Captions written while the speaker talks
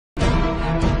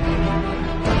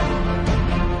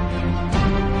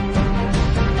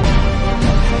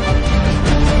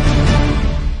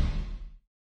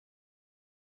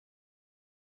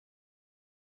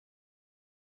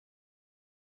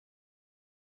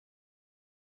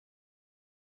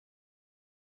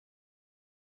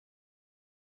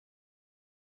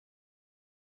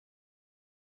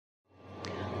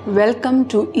Welcome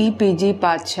to EPG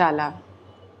Pathshala.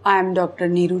 I am Dr.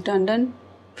 Neeru Tandon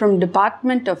from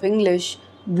Department of English,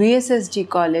 VSSG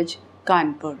College,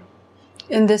 Kanpur.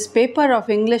 In this paper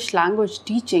of English language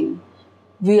teaching,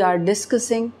 we are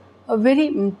discussing a very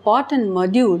important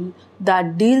module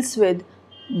that deals with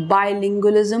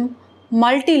bilingualism,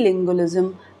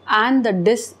 multilingualism, and the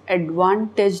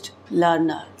disadvantaged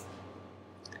learner.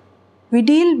 We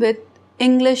deal with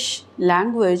English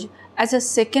language as a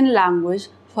second language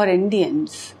for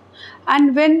Indians.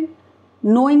 And when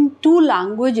knowing two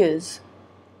languages,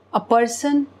 a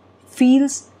person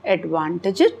feels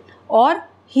advantaged or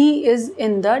he is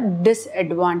in the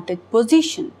disadvantaged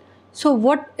position. So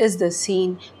what is the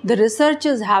scene? The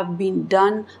researches have been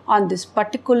done on this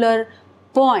particular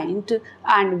point,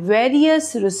 and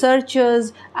various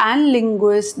researchers and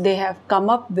linguists, they have come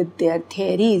up with their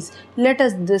theories. Let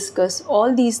us discuss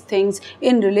all these things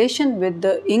in relation with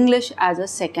the English as a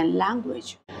second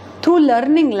language. Through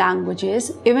learning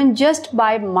languages, even just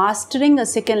by mastering a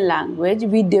second language,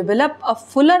 we develop a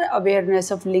fuller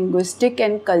awareness of linguistic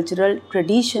and cultural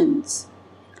traditions.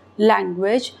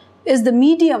 Language is the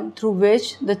medium through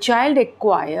which the child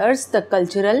acquires the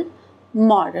cultural,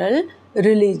 moral,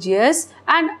 religious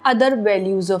and other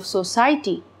values of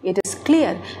society. It is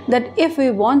clear that if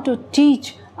we want to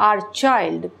teach our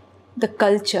child the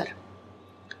culture,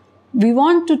 we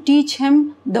want to teach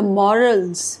him the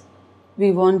morals,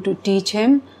 we want to teach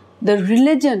him the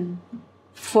religion,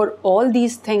 for all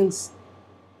these things,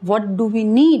 what do we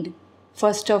need?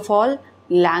 First of all,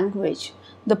 language.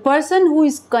 The person who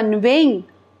is conveying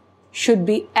should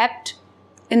be apt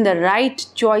in the right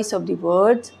choice of the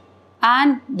words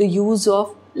and the use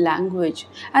of language.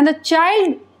 And the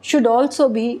child should also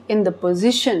be in the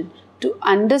position to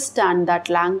understand that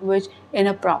language in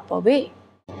a proper way.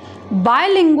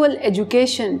 Bilingual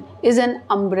education is an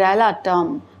umbrella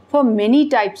term for many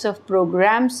types of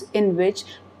programs in which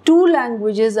two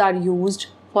languages are used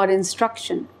for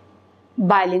instruction.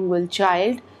 Bilingual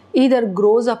child either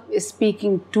grows up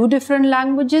speaking two different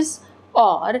languages,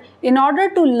 or in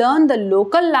order to learn the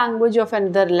local language of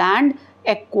another land,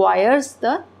 acquires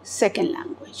the second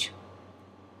language.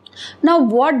 Now,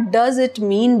 what does it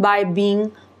mean by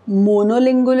being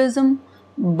monolingualism,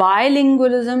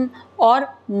 bilingualism or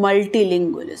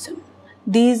multilingualism?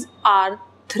 These are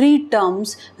three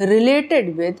terms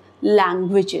related with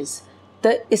languages,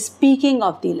 the speaking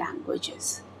of the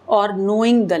languages or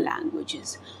knowing the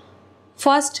languages.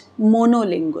 First,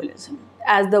 monolingualism.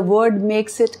 As the word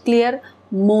makes it clear,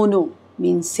 mono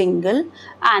means single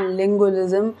and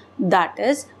lingualism, that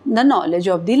is the knowledge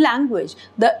of the language,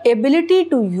 the ability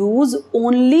to use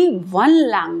only one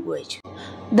language,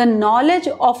 the knowledge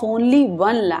of only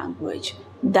one language,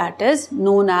 that is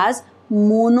known as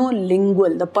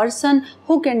monolingual. The person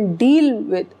who can deal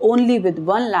with only with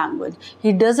one language,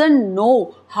 he doesn't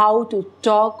know how to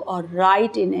talk or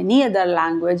write in any other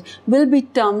language, will be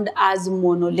termed as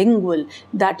monolingual.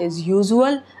 That is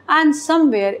usual, and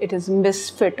somewhere it is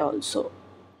misfit also.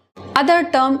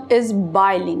 Other term is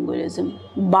bilingualism.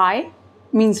 Bi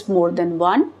means more than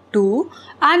one, two,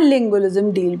 and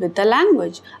lingualism deal with the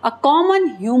language, a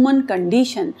common human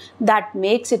condition that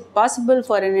makes it possible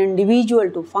for an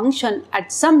individual to function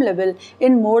at some level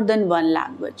in more than one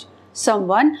language.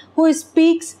 Someone who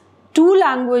speaks two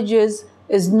languages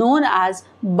is known as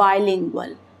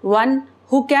bilingual. One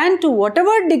who can to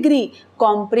whatever degree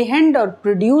comprehend or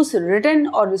produce written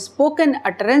or spoken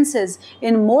utterances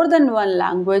in more than one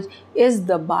language is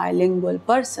the bilingual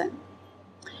person.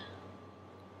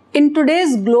 In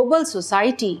today's global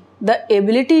society, the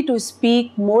ability to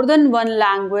speak more than one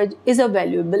language is a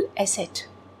valuable asset.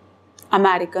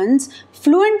 Americans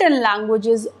fluent in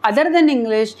languages other than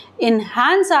English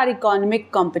enhance our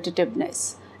economic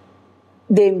competitiveness.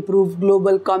 They improve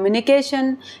global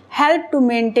communication, help to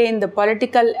maintain the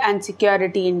political and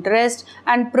security interest,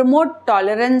 and promote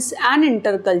tolerance and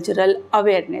intercultural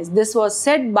awareness. This was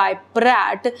said by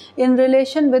Pratt in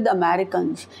relation with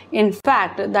Americans. In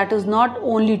fact, that is not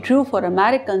only true for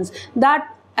Americans, that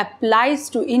applies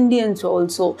to Indians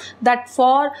also, that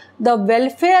for the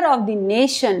welfare of the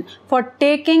nation, for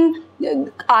taking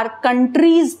our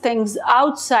country's things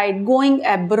outside, going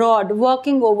abroad,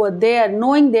 working over there,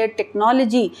 knowing their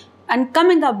technology and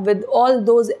coming up with all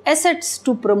those assets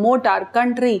to promote our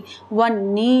country,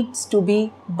 one needs to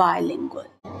be bilingual.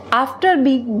 After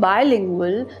being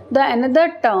bilingual, the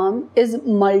another term is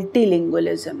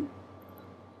multilingualism.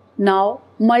 Now,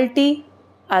 multi,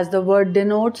 as the word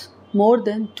denotes, more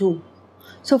than two.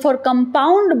 So for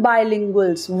compound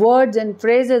bilinguals, words and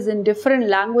phrases in different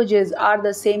languages are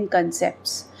the same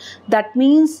concepts. That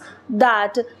means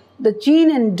that The chien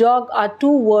and dog are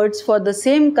two words for the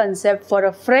same concept for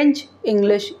a French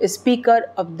English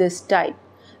speaker of this type.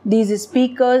 These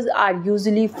speakers are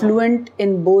usually fluent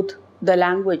in both the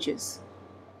languages.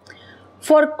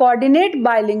 For coordinate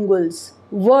bilinguals,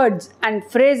 words and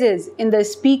phrases in the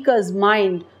speaker's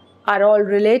mind are all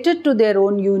related to their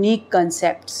own unique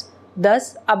concepts.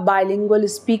 Thus, a bilingual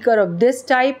speaker of this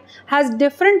type has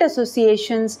different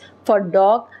associations for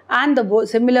dog and the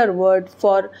similar word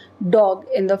for dog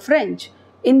in the French.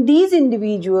 In these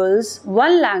individuals,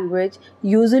 one language,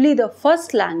 usually the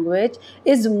first language,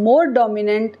 is more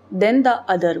dominant than the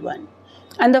other one.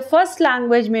 And the first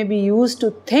language may be used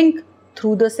to think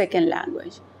through the second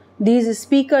language. These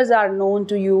speakers are known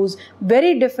to use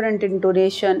very different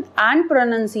intonation and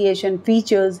pronunciation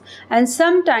features and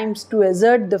sometimes to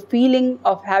assert the feeling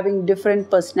of having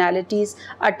different personalities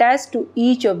attached to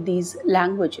each of these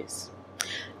languages.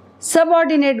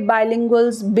 Subordinate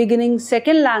bilinguals, beginning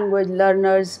second language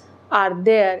learners are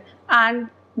there,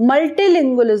 and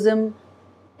multilingualism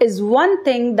is one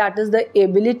thing, that is the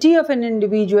ability of an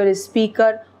individual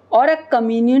speaker or a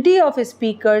community of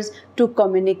speakers to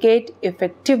communicate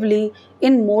effectively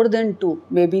in more than two,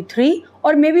 maybe three,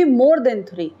 or maybe more than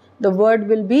three. The word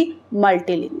will be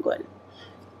multilingual.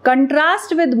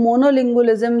 Contrast with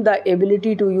monolingualism, the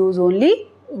ability to use only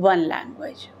one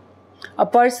language. A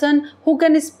person who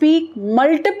can speak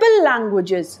multiple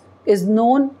languages is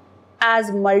known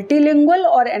as multilingual,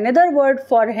 or another word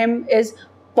for him is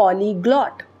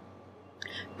polyglot.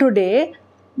 Today,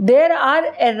 there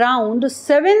are around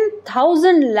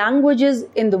 7,000 languages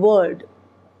in the world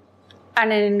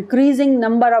and an increasing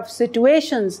number of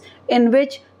situations in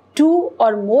which two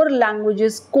or more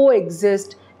languages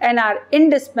coexist and are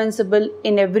indispensable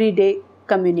in everyday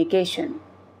communication.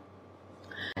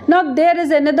 Now, there is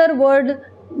another word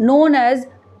known as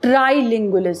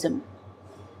trilingualism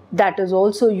that is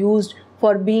also used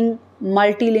for being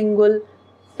multilingual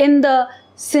in the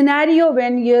scenario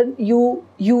when you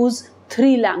use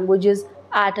three languages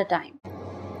at a time.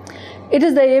 It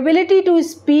is the ability to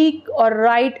speak or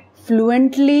write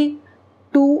fluently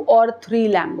two or three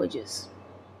languages.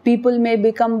 People may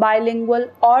become bilingual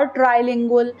or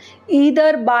trilingual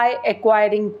either by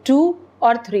acquiring two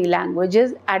or three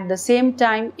languages at the same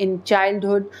time in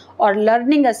childhood or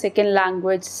learning a second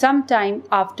language sometime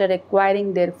after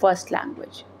acquiring their first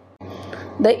language.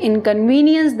 The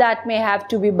inconvenience that may have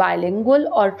to be bilingual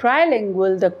or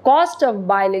trilingual, the cost of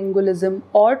bilingualism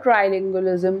or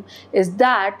trilingualism is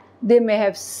that they may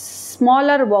have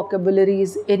smaller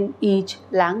vocabularies in each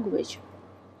language.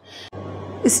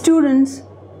 Students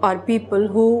or people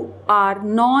who are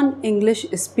non-English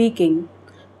speaking,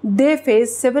 they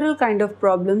face several kinds of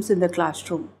problems in the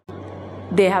classroom.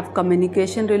 They have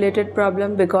communication related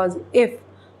problem, because if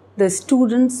the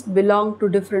students belong to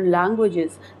different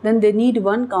languages, then they need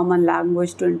one common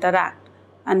language to interact,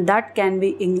 and that can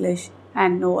be English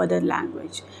and no other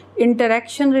language.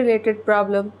 Interaction related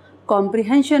problem,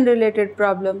 comprehension related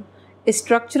problem,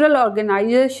 structural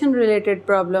organization related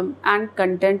problem, and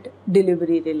content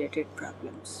delivery related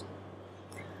problems.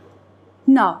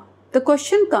 Now, the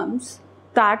question comes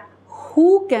that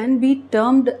who can be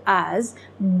termed as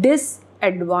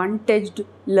disadvantaged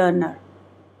learner?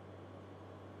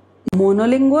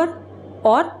 Monolingual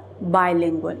or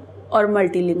bilingual or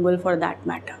multilingual for that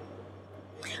matter.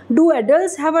 Do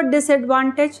adults have a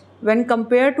disadvantage when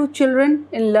compared to children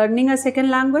in learning a second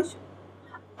language?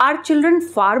 Are children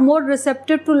far more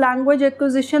receptive to language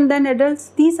acquisition than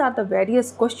adults? These are the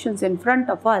various questions in front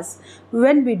of us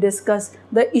when we discuss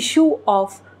the issue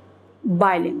of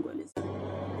bilingualism.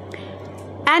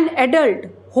 An adult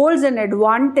holds an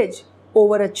advantage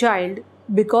over a child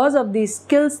because of the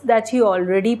skills that he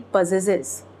already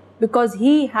possesses, because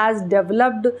he has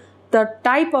developed the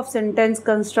type of sentence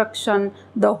construction,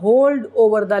 the hold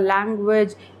over the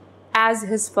language as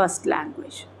his first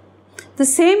language. The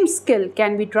same skill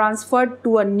can be transferred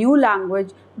to a new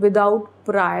language without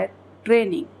prior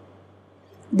training.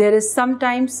 There is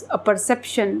sometimes a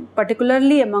perception,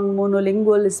 particularly among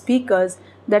monolingual speakers,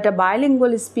 that a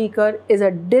bilingual speaker is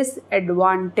a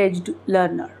disadvantaged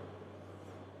learner.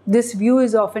 This view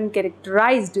is often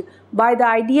characterized by the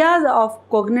ideas of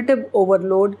cognitive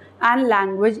overload and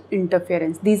language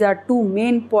interference. These are two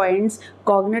main points: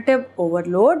 cognitive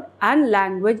overload and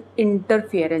language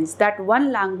interference. That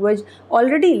one language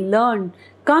already learned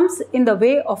comes in the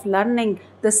way of learning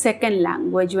the second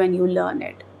language when you learn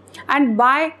it, and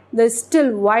by the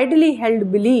still widely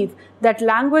held belief that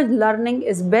language learning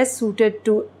is best suited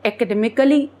to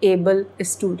academically able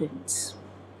students.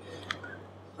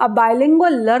 A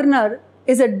bilingual learner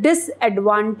is a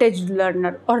disadvantaged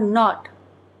learner or not,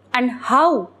 and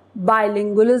how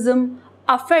bilingualism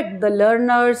affect the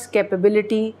learner's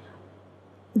capability?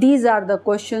 These are the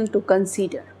questions to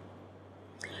consider.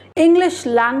 English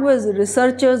language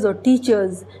researchers or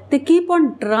teachers, they keep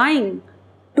on trying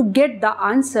to get the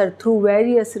answer through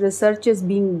various researches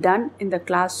being done in the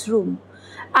classroom,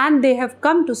 and they have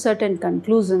come to certain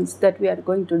conclusions that we are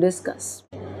going to discuss.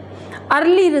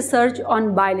 Early research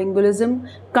on bilingualism,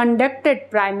 conducted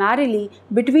primarily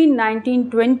between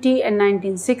 1920 and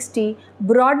 1960,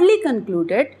 broadly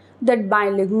concluded that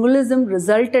bilingualism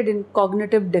resulted in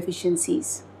cognitive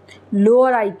deficiencies,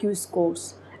 lower IQ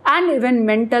scores, and even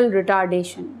mental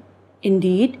retardation.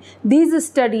 Indeed, these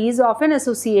studies often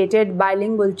associated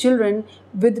bilingual children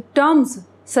with terms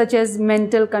such as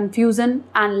mental confusion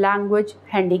and language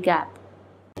handicap.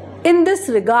 In this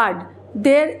regard,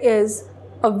 there is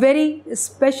a very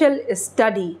special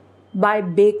study by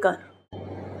Baker.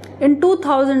 In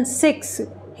 2006,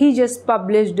 he just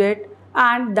published it,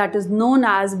 and that is known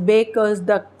as Baker's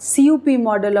the CUP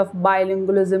model of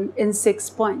bilingualism in 6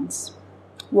 points.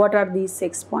 What are these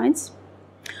 6 points?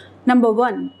 Number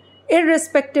 1,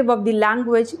 irrespective of the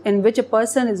language in which a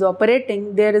person is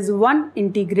operating, there is one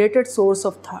integrated source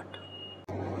of thought.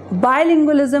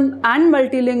 Bilingualism and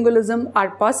multilingualism are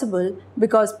possible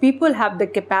because people have the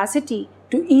capacity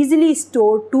to easily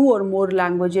store 2 or more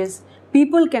languages.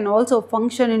 People can also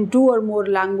function in 2 or more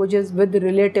languages with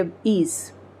relative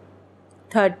ease.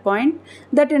 Third point,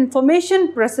 that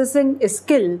information processing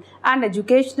skill and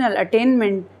educational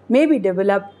attainment may be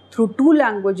developed through 2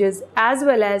 languages as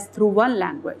well as through 1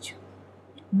 language.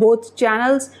 Both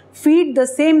channels feed the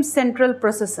same central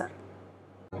processor.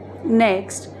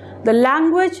 Next, the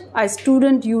language a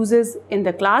student uses in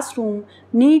the classroom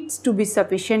needs to be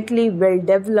sufficiently well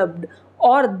developed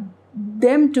or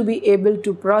them to be able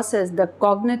to process the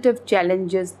cognitive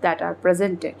challenges that are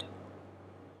presented.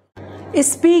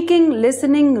 Speaking,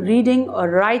 listening, reading or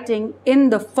writing in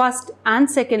the first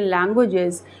and second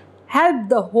languages help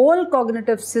the whole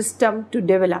cognitive system to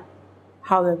develop.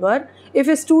 However,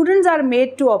 if students are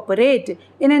made to operate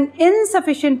in an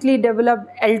insufficiently developed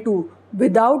L2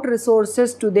 without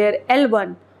resources to their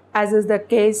L1, as is the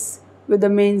case with the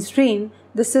mainstream,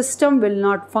 the system will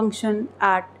not function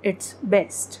at its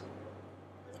best.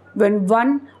 When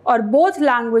one or both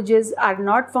languages are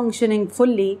not functioning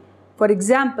fully, for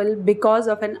example, because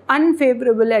of an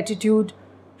unfavorable attitude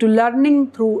to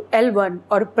learning through L1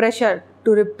 or pressure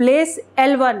to replace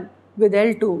L1 with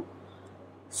L2,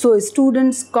 so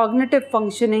students' cognitive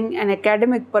functioning and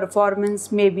academic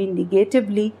performance may be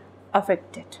negatively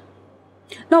affected.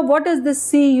 Now, what is the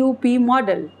CUP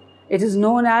model? It is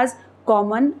known as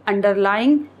Common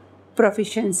Underlying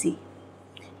Proficiency.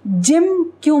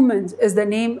 Jim Cummins is the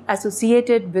name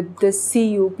associated with this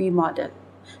CUP model.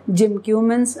 Jim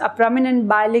Cummins, a prominent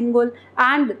bilingual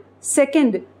and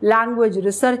second language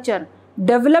researcher,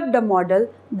 developed a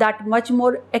model that much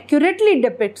more accurately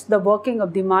depicts the working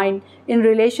of the mind in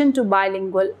relation to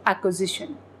bilingual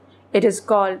acquisition. It is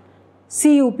called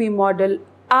CUP model,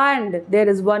 and there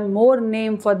is one more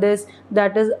name for this,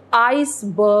 that is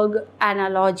iceberg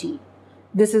analogy.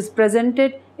 This is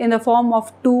presented in the form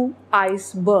of 2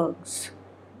 icebergs.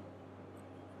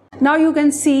 Now you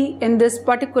can see in this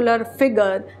particular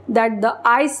figure that the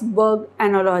iceberg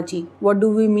analogy. What do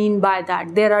we mean by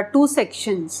that? There are 2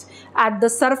 sections. At the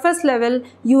surface level,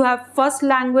 you have first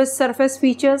language surface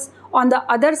features. On the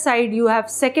other side, you have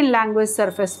second language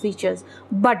surface features.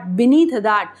 But beneath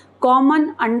that,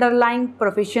 common underlying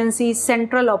proficiency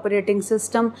central operating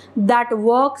system that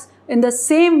works in the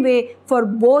same way for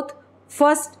both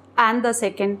first and the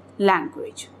second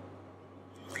language.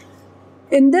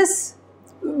 In this,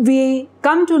 we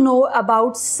come to know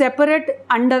about separate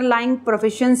underlying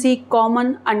proficiency,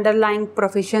 common underlying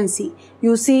proficiency.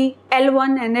 You see,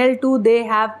 L1 and L2, they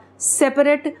have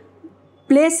separate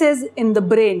places in the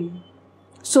brain.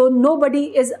 So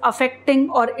nobody is affecting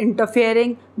or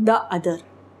interfering the other.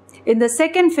 In the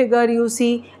second figure, you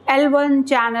see L1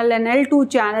 channel and L2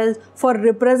 channels for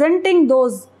representing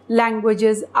those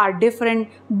languages are different,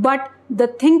 but the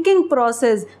thinking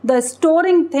process, the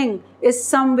storing thing is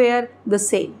somewhere the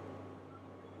same.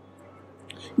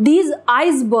 These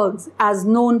icebergs, as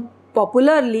known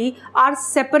popularly, are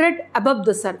separate above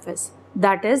the surface.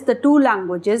 That is, the 2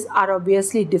 languages are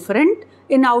obviously different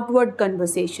in outward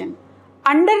conversation.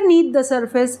 Underneath the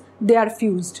surface, they are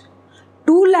fused.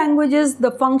 2 languages, they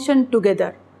function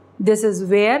together. This is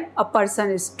where a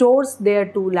person stores their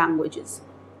 2 languages.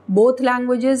 Both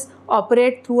languages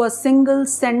operate through a single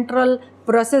central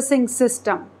processing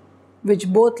system, which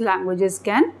both languages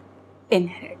can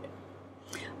inherit.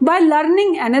 By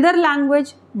learning another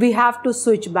language, we have to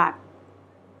switch back.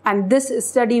 And this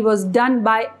study was done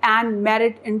by Anne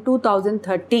Merritt in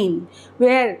 2013,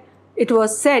 where it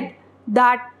was said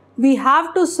that we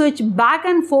have to switch back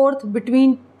and forth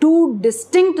between two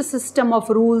distinct systems of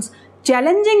rules,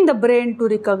 challenging the brain to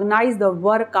recognize the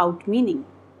work-out meaning.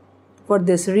 For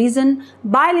this reason,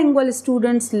 bilingual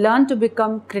students learn to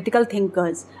become critical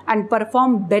thinkers and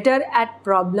perform better at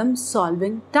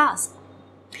problem-solving tasks.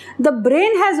 The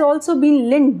brain has also been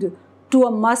linked to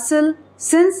a muscle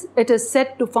since it is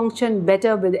said to function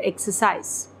better with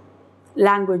exercise.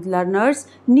 Language learners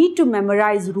need to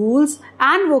memorize rules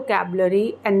and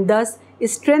vocabulary and thus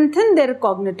strengthen their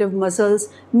cognitive muscles,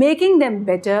 making them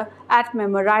better at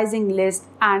memorizing lists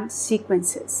and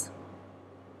sequences.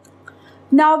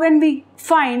 Now, when we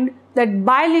find that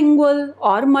bilingual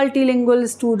or multilingual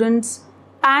students,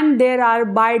 and there are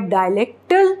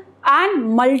bidialectal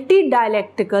and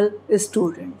multidialectical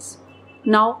students.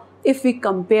 Now, if we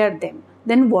compare them,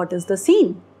 then what is the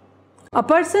scene? A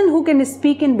person who can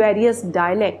speak in various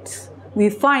dialects, we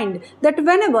find that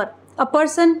whenever a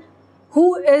person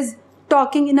who is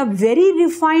talking in a very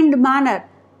refined manner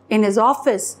in his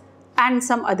office and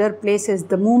some other places,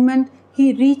 the moment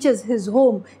he reaches his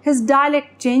home, his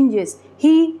dialect changes.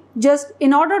 He just,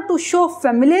 in order to show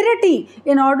familiarity,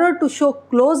 in order to show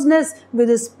closeness with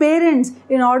his parents,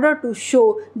 in order to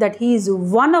show that he is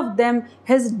one of them,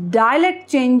 his dialect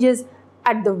changes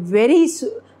at the very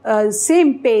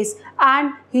same pace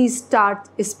and he starts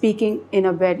speaking in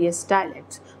a various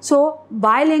dialects. So,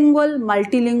 bilingual,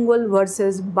 multilingual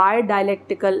versus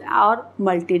bidialectical or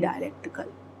multidialectical.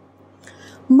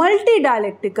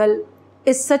 Multidialectical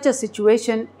is such a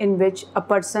situation in which a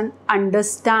person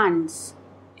understands.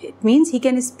 It means he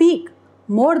can speak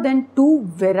more than two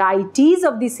varieties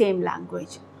of the same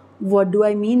language. What do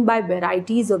I mean by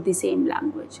varieties of the same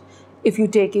language? If you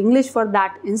take English for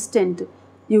that instant,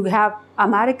 you have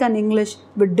American English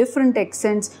with different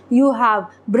accents, you have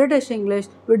British English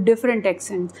with different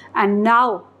accents, and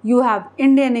now you have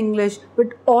Indian English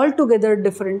with altogether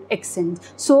different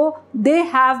accents. So they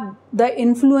have the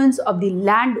influence of the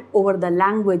land over the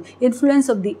language, influence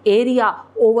of the area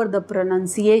over the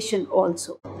pronunciation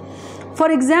also.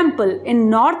 For example, in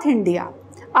North India,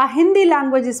 a Hindi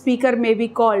language speaker may be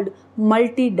called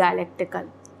multidialectical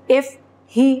if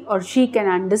he or she can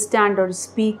understand or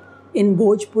speak in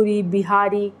Bhojpuri,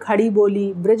 Bihari, Khadi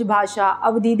Boli, Brij Bhasha,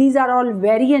 Awadhi. These are all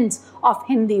variants of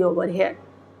Hindi over here.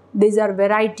 These are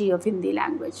variety of Hindi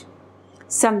language.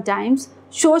 Sometimes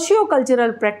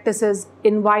socio-cultural practices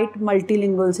invite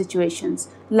multilingual situations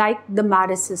like the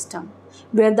marriage system,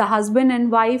 where the husband and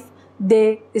wife,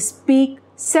 they speak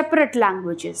separate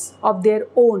languages of their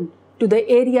own to the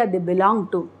area they belong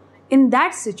to. In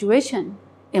that situation,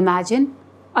 imagine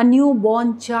a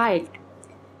newborn child.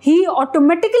 He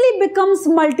automatically becomes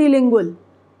multilingual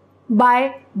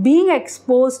by being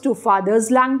exposed to father's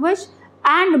language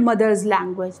and mother's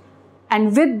language,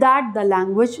 and with that the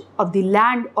language of the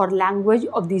land or language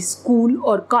of the school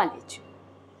or college.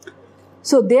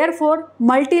 So therefore,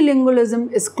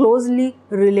 multilingualism is closely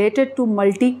related to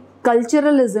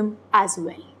multiculturalism as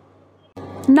well.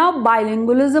 Now,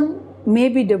 bilingualism may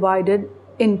be divided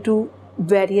into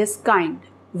various kinds.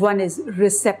 One is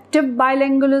receptive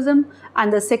bilingualism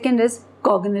and the second is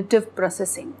cognitive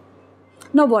processing.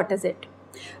 Now, what is it?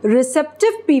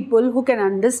 Receptive people who can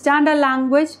understand a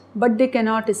language but they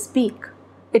cannot speak.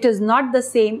 It is not the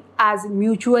same as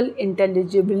mutual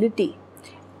intelligibility.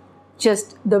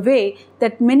 Just the way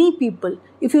that many people,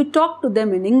 if you talk to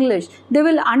them in English, they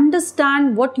will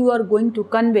understand what you are going to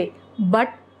convey,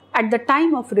 but at the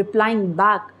time of replying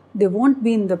back, they won't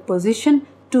be in the position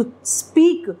to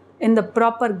speak in the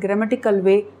proper grammatical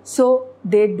way, so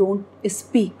they don't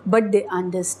speak, but they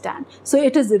understand. So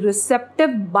it is receptive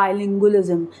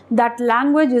bilingualism. That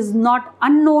language is not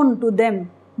unknown to them,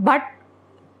 but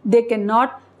they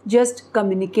cannot just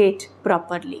communicate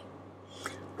properly.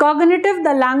 Cognitive,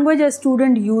 the language a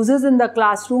student uses in the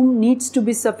classroom needs to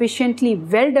be sufficiently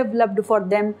well developed for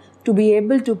them to be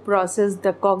able to process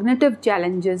the cognitive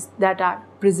challenges that are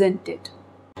presented.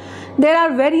 There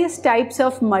are various types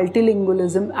of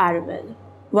multilingualism as well.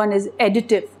 One is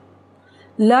additive.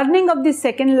 Learning of the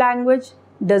second language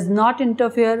does not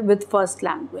interfere with first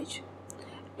language.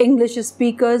 English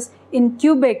speakers in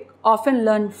Quebec often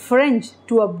learn French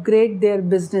to upgrade their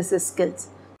business skills.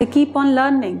 They keep on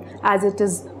learning as it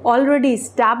is already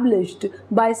established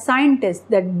by scientists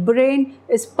that brain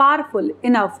is powerful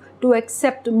enough to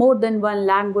accept more than one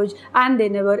language and they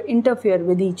never interfere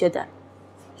with each other.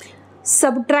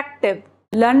 Subtractive.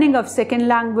 Learning of second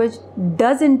language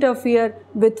does interfere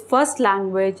with first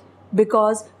language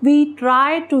because we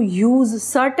try to use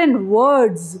certain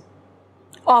words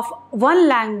of one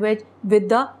language with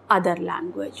the other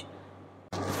language.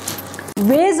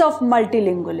 Ways of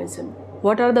multilingualism.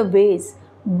 What are the ways?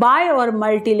 Bi or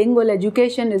multilingual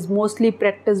education is mostly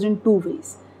practiced in two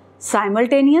ways: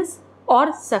 simultaneous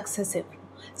or successive.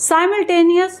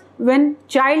 Simultaneous, when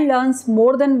child learns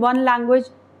more than one language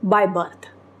by birth.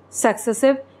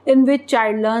 Successive, in which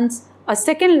child learns a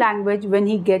second language when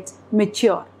he gets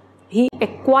mature. He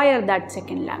acquires that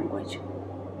second language.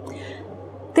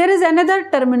 There is another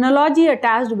terminology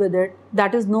attached with it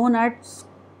that is known as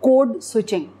code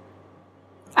switching.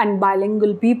 And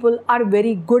bilingual people are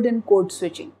very good in code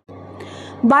switching.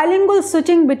 Bilingual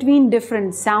switching between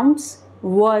different sounds,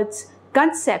 words,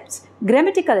 concepts,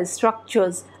 grammatical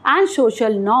structures, and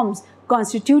social norms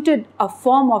constituted a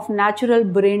form of natural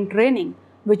brain training,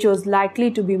 which was likely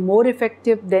to be more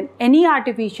effective than any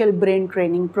artificial brain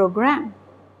training program.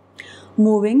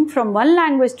 Moving from one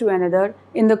language to another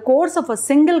in the course of a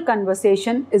single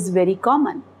conversation is very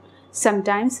common.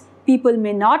 Sometimes people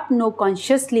may not know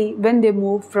consciously when they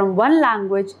move from one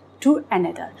language to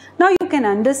another. Now you can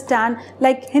understand,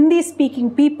 like Hindi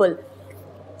speaking people,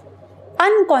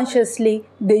 unconsciously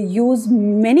they use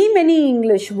many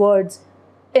English words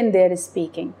in their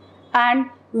speaking. And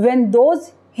when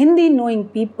those Hindi knowing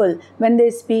people, when they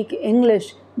speak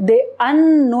English, they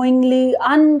unknowingly,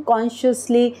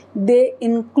 unconsciously, they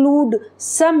include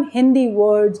some Hindi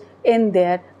words in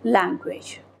their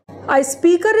language. A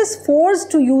speaker is forced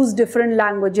to use different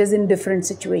languages in different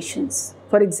situations.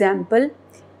 For example,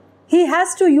 he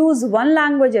has to use one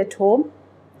language at home,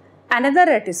 another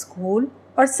at school,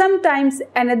 or sometimes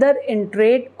another in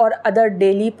trade or other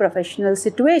daily professional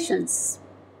situations.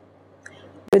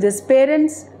 With his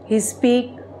parents, he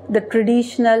speaks the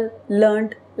traditional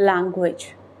learned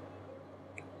language.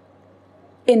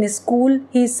 In school,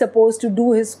 he is supposed to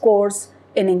do his course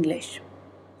in English.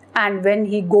 And when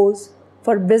he goes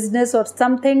for business or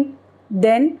something,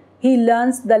 then he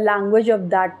learns the language of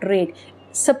that trade.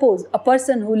 Suppose a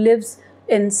person who lives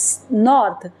in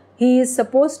north, he is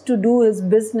supposed to do his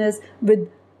business with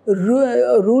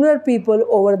rural people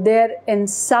over there in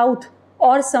south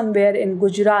or somewhere in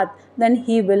Gujarat, then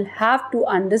he will have to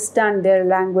understand their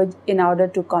language in order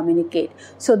to communicate.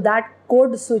 So that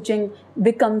code switching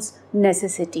becomes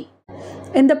necessity.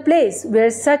 In the place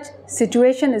where such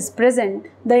situation is present,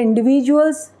 the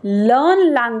individuals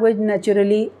learn language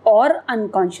naturally or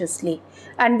unconsciously,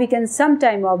 and we can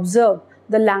sometimes observe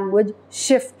the language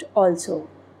shift also.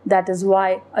 That is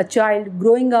why a child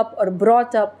growing up or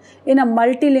brought up in a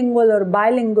multilingual or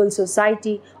bilingual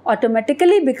society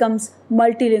automatically becomes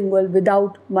multilingual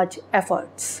without much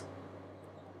efforts.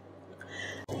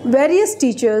 Various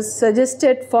teachers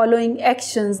suggested following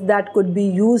actions that could be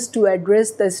used to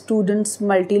address the students'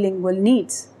 multilingual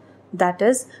needs. That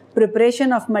is,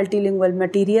 preparation of multilingual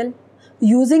material,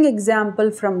 using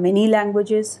examples from many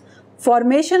languages,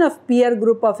 formation of peer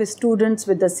group of students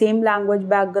with the same language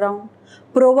background,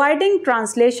 providing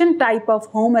translation type of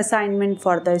home assignment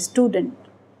for the student.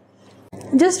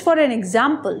 Just for an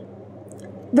example,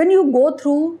 when you go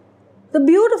through the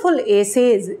beautiful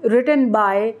essays written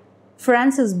by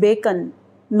Francis Bacon,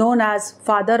 known as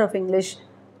father of English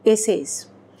essays,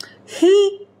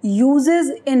 he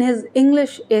uses in his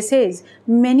English essays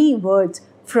many words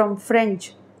from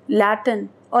French, Latin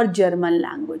or German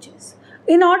languages.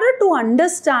 In order to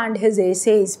understand his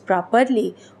essays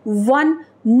properly, one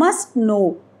must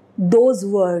know those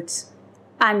words,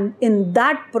 and in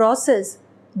that process,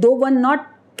 though one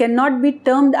cannot be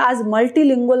termed as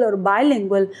multilingual or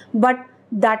bilingual, but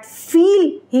that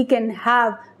feel he can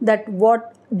have that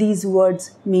what these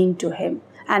words mean to him,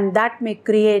 and that may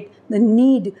create the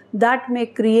need, that may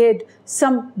create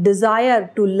some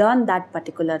desire to learn that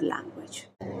particular language.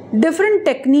 Different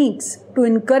techniques to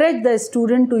encourage the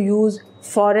student to use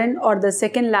foreign or the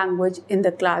second language in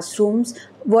the classrooms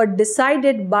were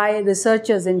decided by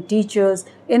researchers and teachers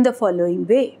in the following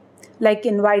way, like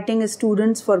inviting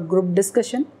students for group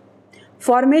discussion,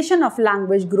 formation of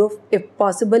language group if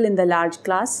possible in the large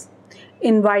class,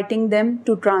 inviting them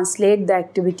to translate the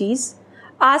activities,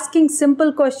 asking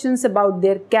simple questions about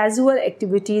their casual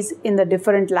activities in the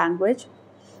different language,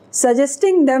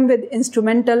 suggesting them with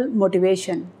instrumental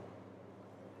motivation.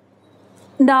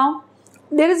 Now,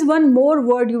 there is one more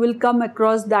word you will come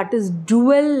across, that is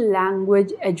dual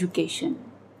language education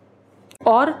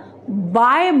or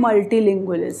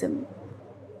bi-multilingualism.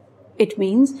 It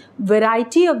means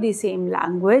variety of the same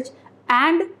language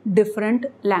and different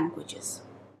languages.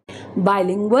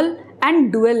 Bilingual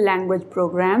and dual language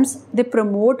programs, they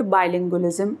promote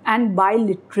bilingualism and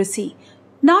biliteracy.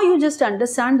 Now you just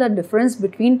understand the difference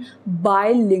between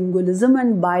bilingualism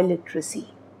and biliteracy.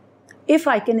 If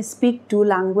I can speak two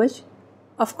languages,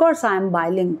 of course I am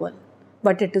bilingual,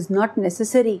 but it is not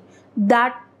necessary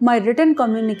that my written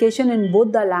communication in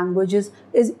both the languages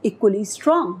is equally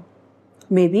strong.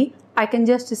 Maybe I can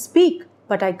just speak,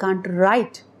 but I can't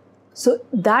write. So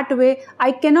that way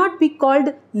I cannot be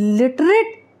called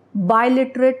literate,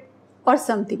 biliterate or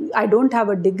something. I don't have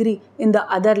a degree in the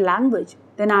other language,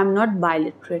 then I am not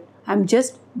biliterate. I am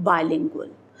just bilingual.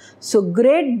 So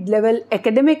grade level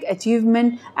academic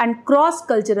achievement and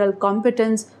cross-cultural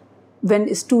competence,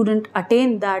 when students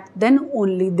attain that, then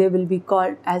only they will be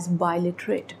called as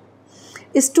biliterate.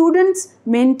 Students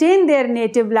maintain their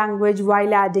native language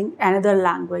while adding another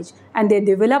language, and they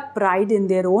develop pride in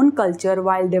their own culture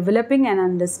while developing an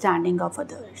understanding of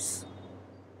others.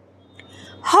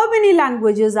 How many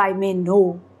languages I may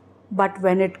know, but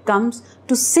when it comes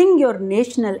to sing your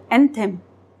national anthem,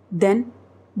 then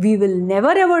we will never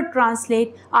ever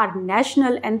translate our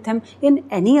national anthem in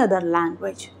any other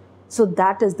language. So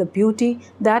that is the beauty,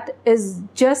 that is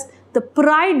just the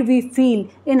pride we feel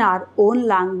in our own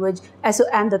language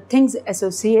and the things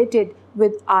associated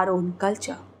with our own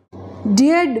culture.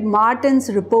 Dear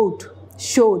Martin's report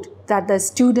showed that the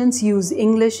students use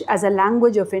English as a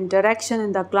language of interaction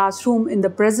in the classroom in the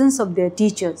presence of their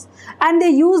teachers, and they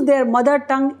use their mother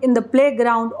tongue in the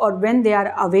playground or when they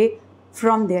are away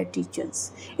from their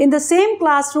teachers. In the same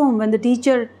classroom, when the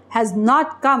teacher has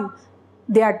not come,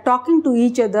 they are talking to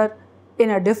each other in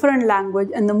a different language,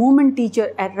 and the moment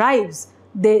teacher arrives,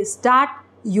 they start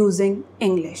using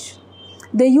English.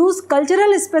 They use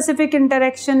cultural specific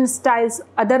interaction styles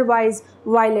otherwise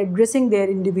while addressing their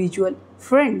individual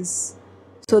friends.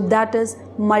 So that is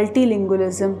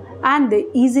multilingualism, and they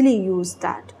easily use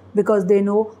that because they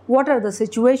know what are the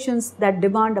situations that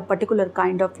demand a particular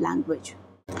kind of language.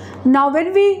 Now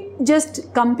when we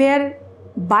just compare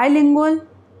bilingual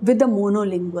with the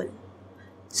monolingual,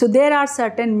 so there are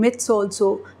certain myths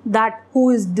also that who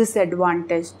is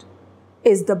disadvantaged,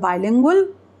 is the bilingual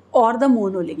or the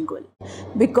monolingual,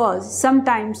 because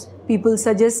sometimes people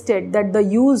suggested that the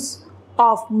use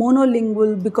of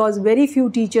monolingual, because very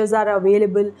few teachers are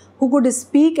available who could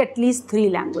speak at least 3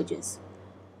 languages.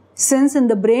 Since in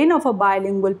the brain of a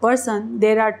bilingual person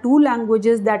there are 2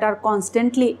 languages that are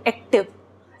constantly active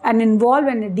and involve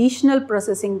an additional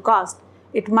processing cost,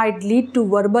 it might lead to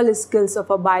verbal skills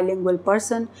of a bilingual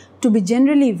person to be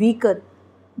generally weaker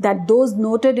than those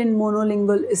noted in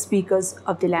monolingual speakers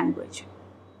of the language.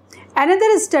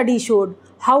 Another study showed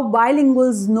how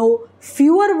bilinguals know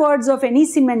fewer words of any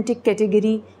semantic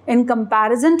category in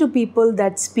comparison to people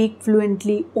that speak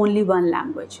fluently only one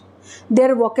language.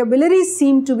 Their vocabularies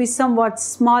seem to be somewhat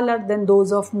smaller than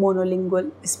those of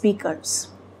monolingual speakers.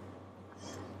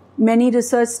 Many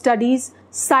research studies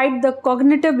cite the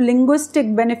cognitive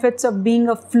linguistic benefits of being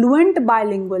a fluent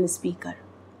bilingual speaker.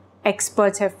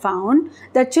 Experts have found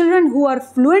that children who are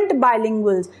fluent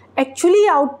bilinguals actually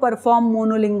outperform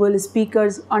monolingual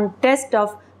speakers on tests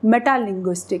of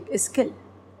metalinguistic skill.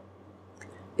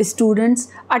 Students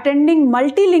attending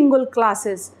multilingual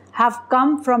classes have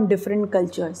come from different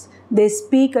cultures. They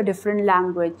speak a different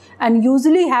language and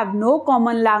usually have no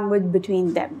common language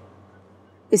between them.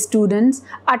 Students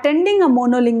attending a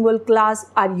monolingual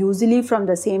class are usually from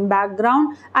the same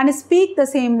background and speak the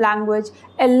same language,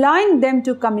 allowing them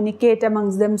to communicate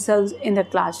amongst themselves in the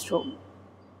classroom.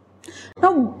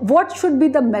 Now, what should be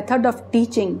the method of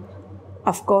teaching?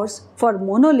 Of course, for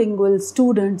monolingual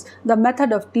students, the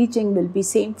method of teaching will be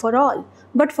same for all.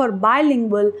 But for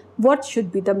bilingual, what should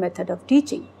be the method of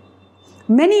teaching?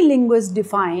 Many linguists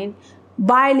define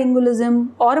bilingualism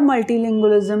or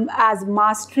multilingualism as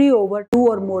mastery over 2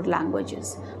 or more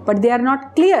languages, but they are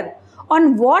not clear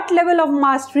on what level of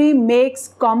mastery makes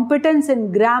competence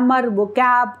in grammar,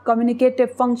 vocab,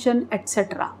 communicative function,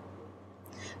 etc.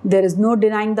 There is no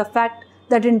denying the fact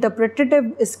that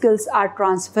interpretative skills are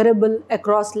transferable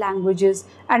across languages,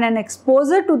 and an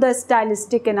exposure to the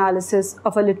stylistic analysis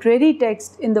of a literary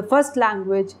text in the first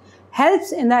language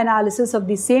helps in the analysis of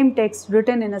the same text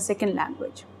written in a second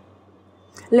language.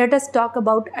 Let us talk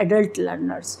about adult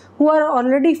learners who are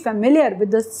already familiar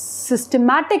with the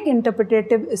systematic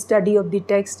interpretative study of the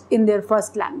text in their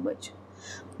first language.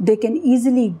 They can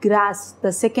easily grasp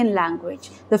the second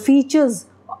language, the features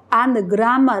and the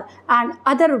grammar and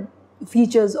other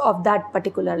features of that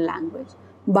particular language.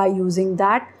 By using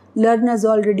that, learners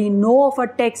already know of a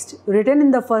text written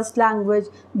in the first language.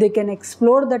 They can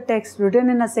explore the text written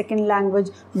in a second language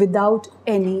without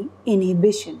any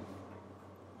inhibition.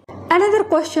 Another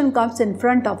question comes in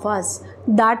front of us,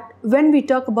 that when we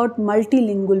talk about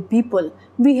multilingual people,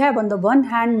 we have on the one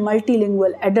hand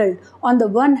multilingual adult, on the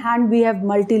one hand we have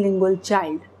multilingual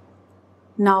child.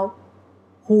 Now,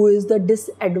 who is the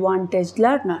disadvantaged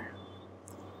learner.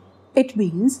 It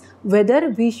means whether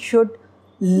we should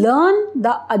learn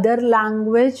the other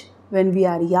language when we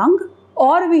are young,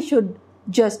 or we should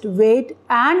just wait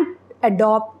and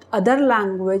adopt other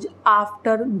language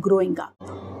after growing up.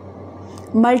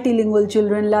 Multilingual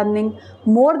children learning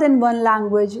more than one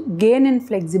language gain in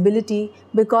flexibility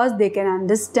because they can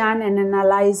understand and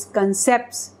analyze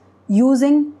concepts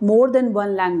using more than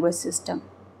one language system.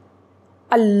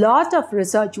 A lot of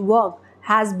research work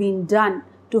has been done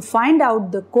to find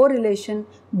out the correlation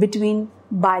between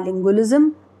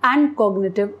bilingualism and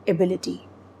cognitive ability.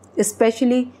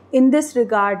 Especially in this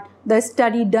regard, the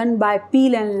study done by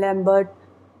Peel and Lambert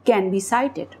can be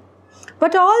cited.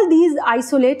 But all these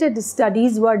isolated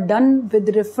studies were done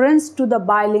with reference to the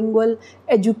bilingual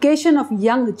education of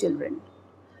young children.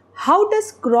 How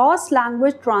does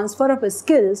cross-language transfer of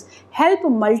skills help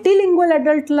multilingual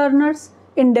adult learners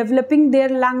in developing their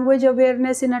language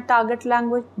awareness in a target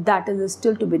language? That is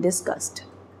still to be discussed.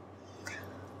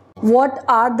 What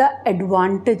are the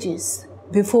advantages?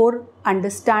 Before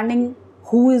understanding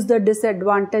who is the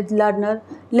disadvantaged learner,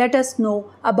 let us know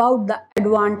about the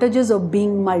advantages of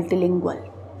being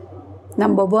multilingual.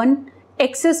 Number one,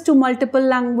 access to multiple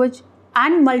language,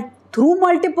 and through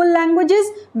multiple languages,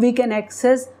 we can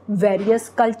access various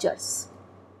cultures.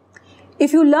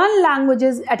 If you learn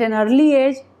languages at an early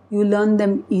age, you learn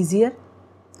them easier.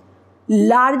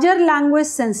 Larger language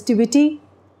sensitivity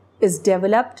is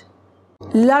developed.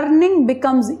 Learning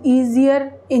becomes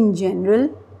easier in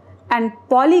general, and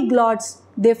polyglots,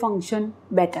 they function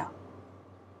better.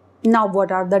 Now,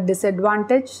 what are the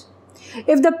disadvantages?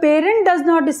 If the parent does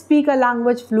not speak a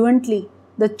language fluently,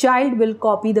 the child will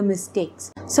copy the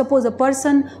mistakes. Suppose a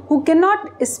person who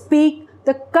cannot speak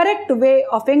the correct way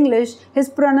of English, his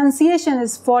pronunciation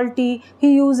is faulty,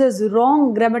 he uses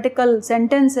wrong grammatical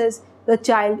sentences, the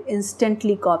child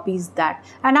instantly copies that,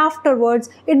 and afterwards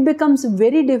it becomes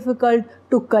very difficult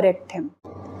to correct him.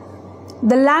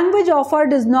 The language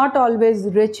offered is not always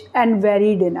rich and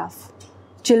varied enough.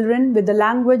 Children with a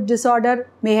language disorder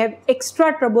may have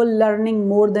extra trouble learning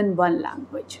more than one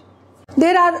language.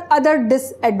 There are other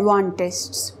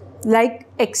disadvantages like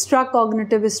extra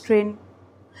cognitive strain.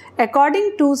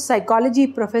 According to psychology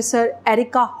professor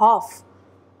Erika Hoff,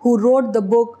 who wrote the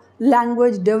book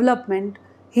Language Development,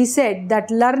 he said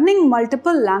that learning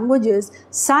multiple languages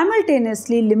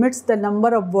simultaneously limits the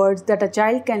number of words that a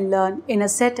child can learn in a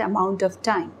set amount of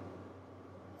time.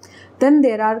 Then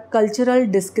there are cultural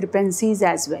discrepancies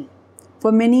as well.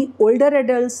 For many older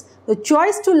adults, the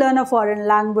choice to learn a foreign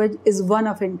language is one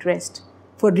of interest,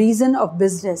 for reason of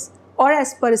business or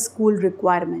as per school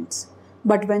requirements.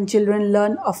 But when children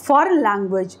learn a foreign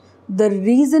language, the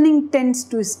reasoning tends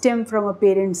to stem from a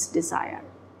parent's desire.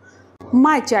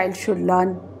 My child should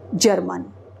learn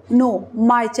German. No,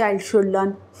 my child should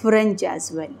learn French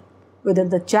as well. Whether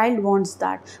the child wants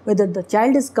that, whether the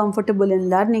child is comfortable in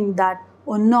learning that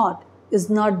or not, is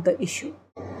not the issue.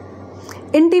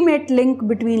 Intimate link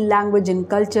between language and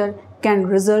culture can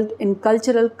result in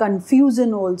cultural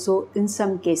confusion also in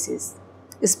some cases,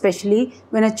 especially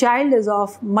when a child is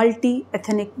of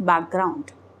multi-ethnic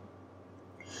background.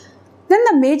 Then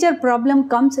the major problem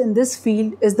comes in this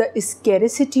field is the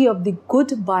scarcity of the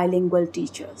good bilingual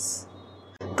teachers.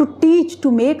 To teach,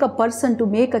 to make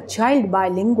a child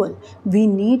bilingual, we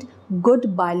need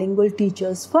good bilingual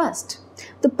teachers first.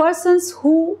 The persons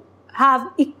who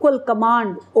have equal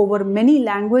command over many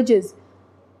languages,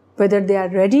 whether they are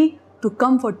ready to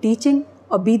come for teaching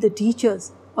or be the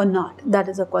teachers or not, that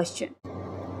is a question.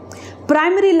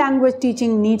 Primary language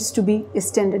teaching needs to be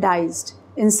standardized.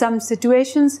 In some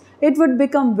situations, it would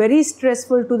become very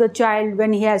stressful to the child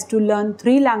when he has to learn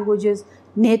 3 languages,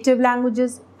 native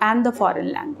languages and the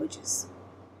foreign languages.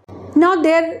 Now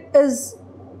there is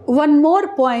one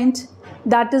more point,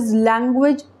 that is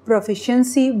language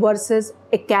proficiency versus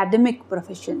academic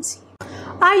proficiency.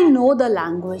 I know the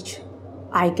language.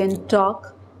 I can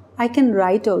talk, I can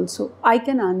write also, I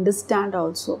can understand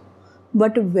also.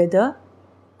 But whether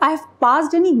I have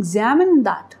passed any exam in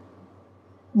that,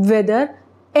 whether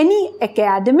any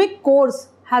academic course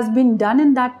has been done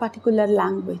in that particular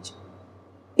language,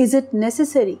 is it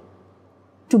necessary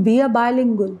to be a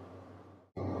bilingual?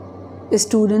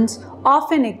 Students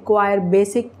often acquire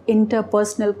basic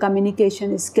interpersonal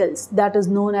communication skills, that is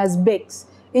known as BICS,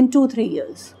 in 2-3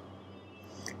 years.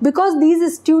 Because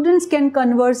these students can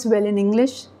converse well in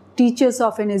English, teachers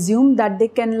often assume that they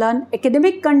can learn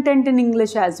academic content in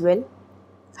English as well.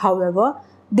 However,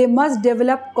 they must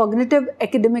develop cognitive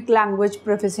academic language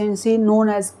proficiency known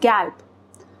as CALP.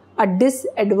 A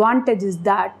disadvantage is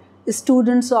that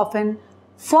students often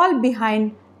fall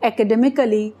behind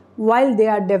academically while they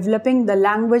are developing the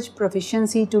language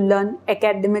proficiency to learn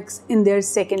academics in their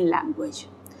second language.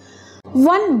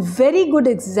 One very good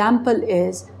example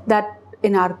is that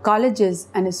in our colleges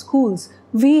and schools,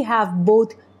 we have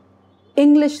both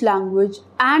English language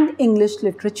and English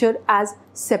literature as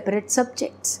separate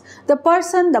subjects. The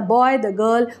person, the boy, the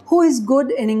girl who is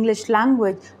good in English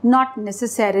language not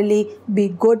necessarily be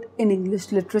good in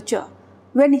English literature.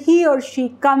 When he or she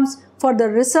comes for the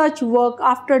research work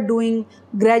after doing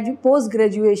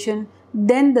post-graduation,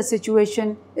 then the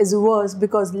situation is worse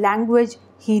because language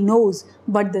he knows,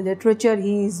 but the literature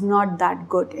he is not that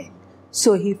good in.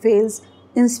 So he fails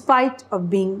in spite of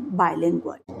being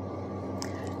bilingual.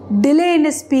 Delay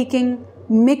in speaking,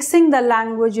 mixing the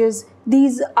languages,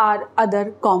 these are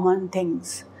other common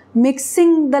things.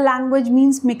 Mixing the language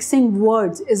means mixing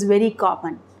words is very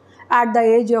common. At the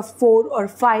age of 4 or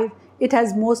 5, it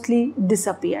has mostly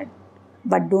disappeared.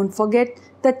 But don't forget,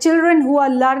 the children who are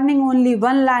learning only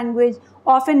one language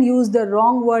often use the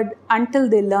wrong word until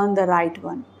they learn the right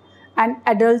one. And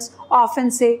adults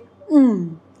often say,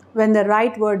 when the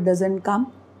right word doesn't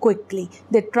come quickly.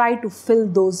 They try to fill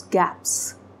those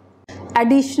gaps.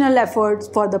 Additional efforts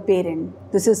for the parent.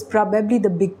 This is probably the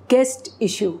biggest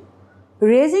issue.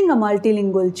 Raising a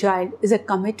multilingual child is a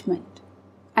commitment,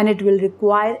 and it will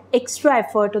require extra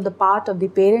effort on the part of the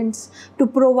parents to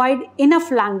provide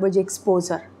enough language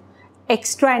exposure,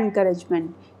 extra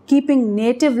encouragement, keeping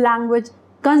native language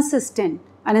consistent,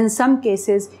 and in some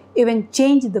cases even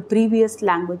change the previous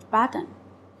language pattern.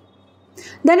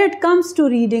 Then it comes to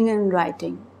reading and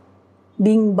writing.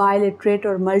 Being biliterate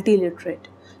or multiliterate,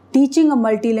 teaching a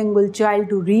multilingual child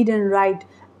to read and write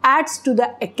adds to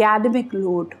the academic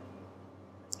load.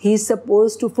 He is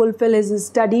supposed to fulfill his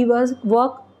study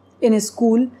work in his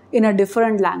school in a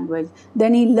different language.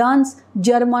 Then he learns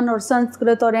German or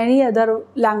Sanskrit or any other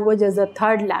language as a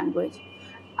third language.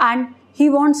 And he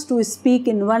wants to speak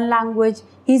in one language.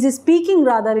 He is speaking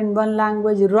rather in one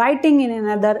language, writing in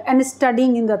another, and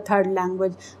studying in the third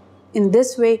language. In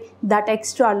this way, that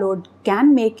extra load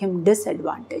can make him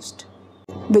disadvantaged.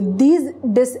 With these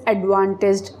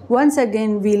disadvantaged, once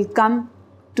again we'll come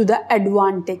to the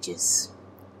advantages.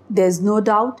 There's no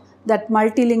doubt that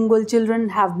multilingual children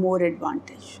have more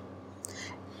advantage.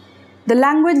 The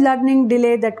language learning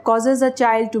delay that causes a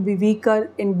child to be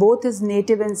weaker in both his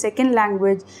native and second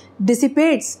language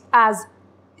dissipates as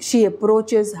she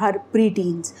approaches her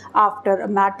preteens. After a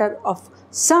matter of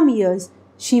some years,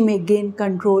 she may gain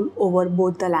control over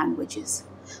both the languages.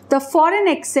 The foreign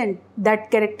accent that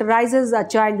characterizes a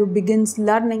child who begins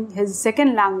learning his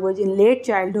second language in late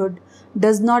childhood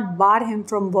does not bar him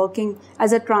from working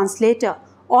as a translator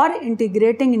or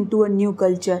integrating into a new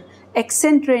culture.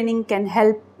 Accent training can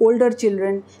help older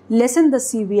children lessen the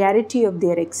severity of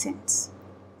their accents.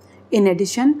 In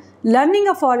addition, learning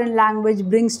a foreign language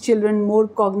brings children more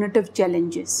cognitive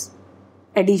challenges.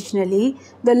 Additionally,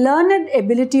 the learned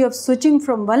ability of switching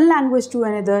from one language to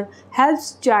another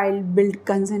helps child build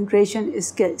concentration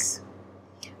skills.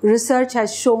 Research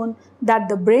has shown that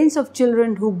the brains of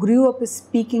children who grew up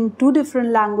speaking two different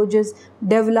languages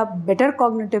develop better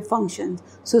cognitive functions.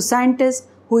 So scientists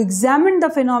who examined the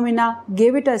phenomena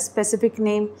gave it a specific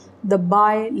name, the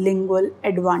bilingual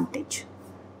advantage.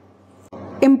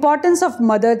 Importance of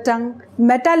mother tongue,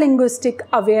 metalinguistic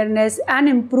awareness, and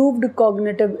improved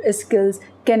cognitive skills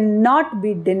cannot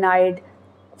be denied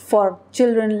for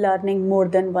children learning more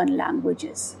than one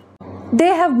languages. They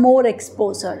have more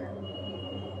exposure.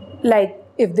 Like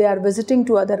if they are visiting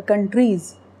to other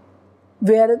countries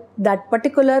where that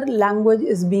particular language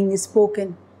is being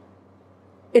spoken,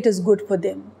 it is good for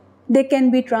them. They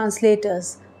can be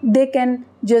translators. They can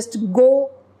just go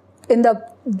in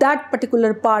that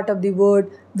particular part of the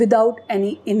word without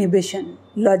any inhibition.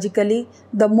 Logically,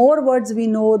 the more words we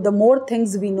know, the more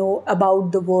things we know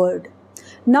about the word.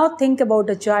 Now think about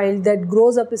a child that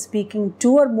grows up speaking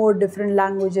two or more different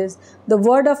languages. The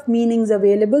word of meanings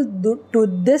available to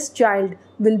this child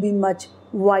will be much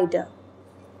wider.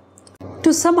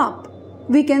 To sum up,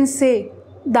 we can say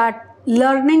that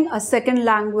learning a second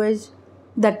language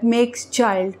that makes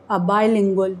child a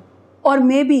bilingual or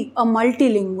maybe a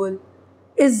multilingual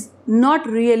is not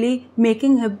really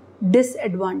making him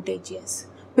disadvantageous,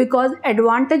 because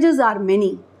advantages are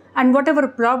many and whatever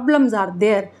problems are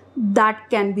there, that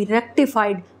can be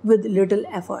rectified with little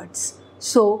efforts.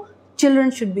 So children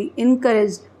should be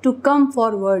encouraged to come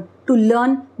forward to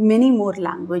learn many more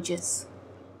languages.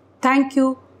 Thank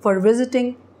you for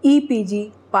visiting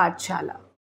EPG Pathshala.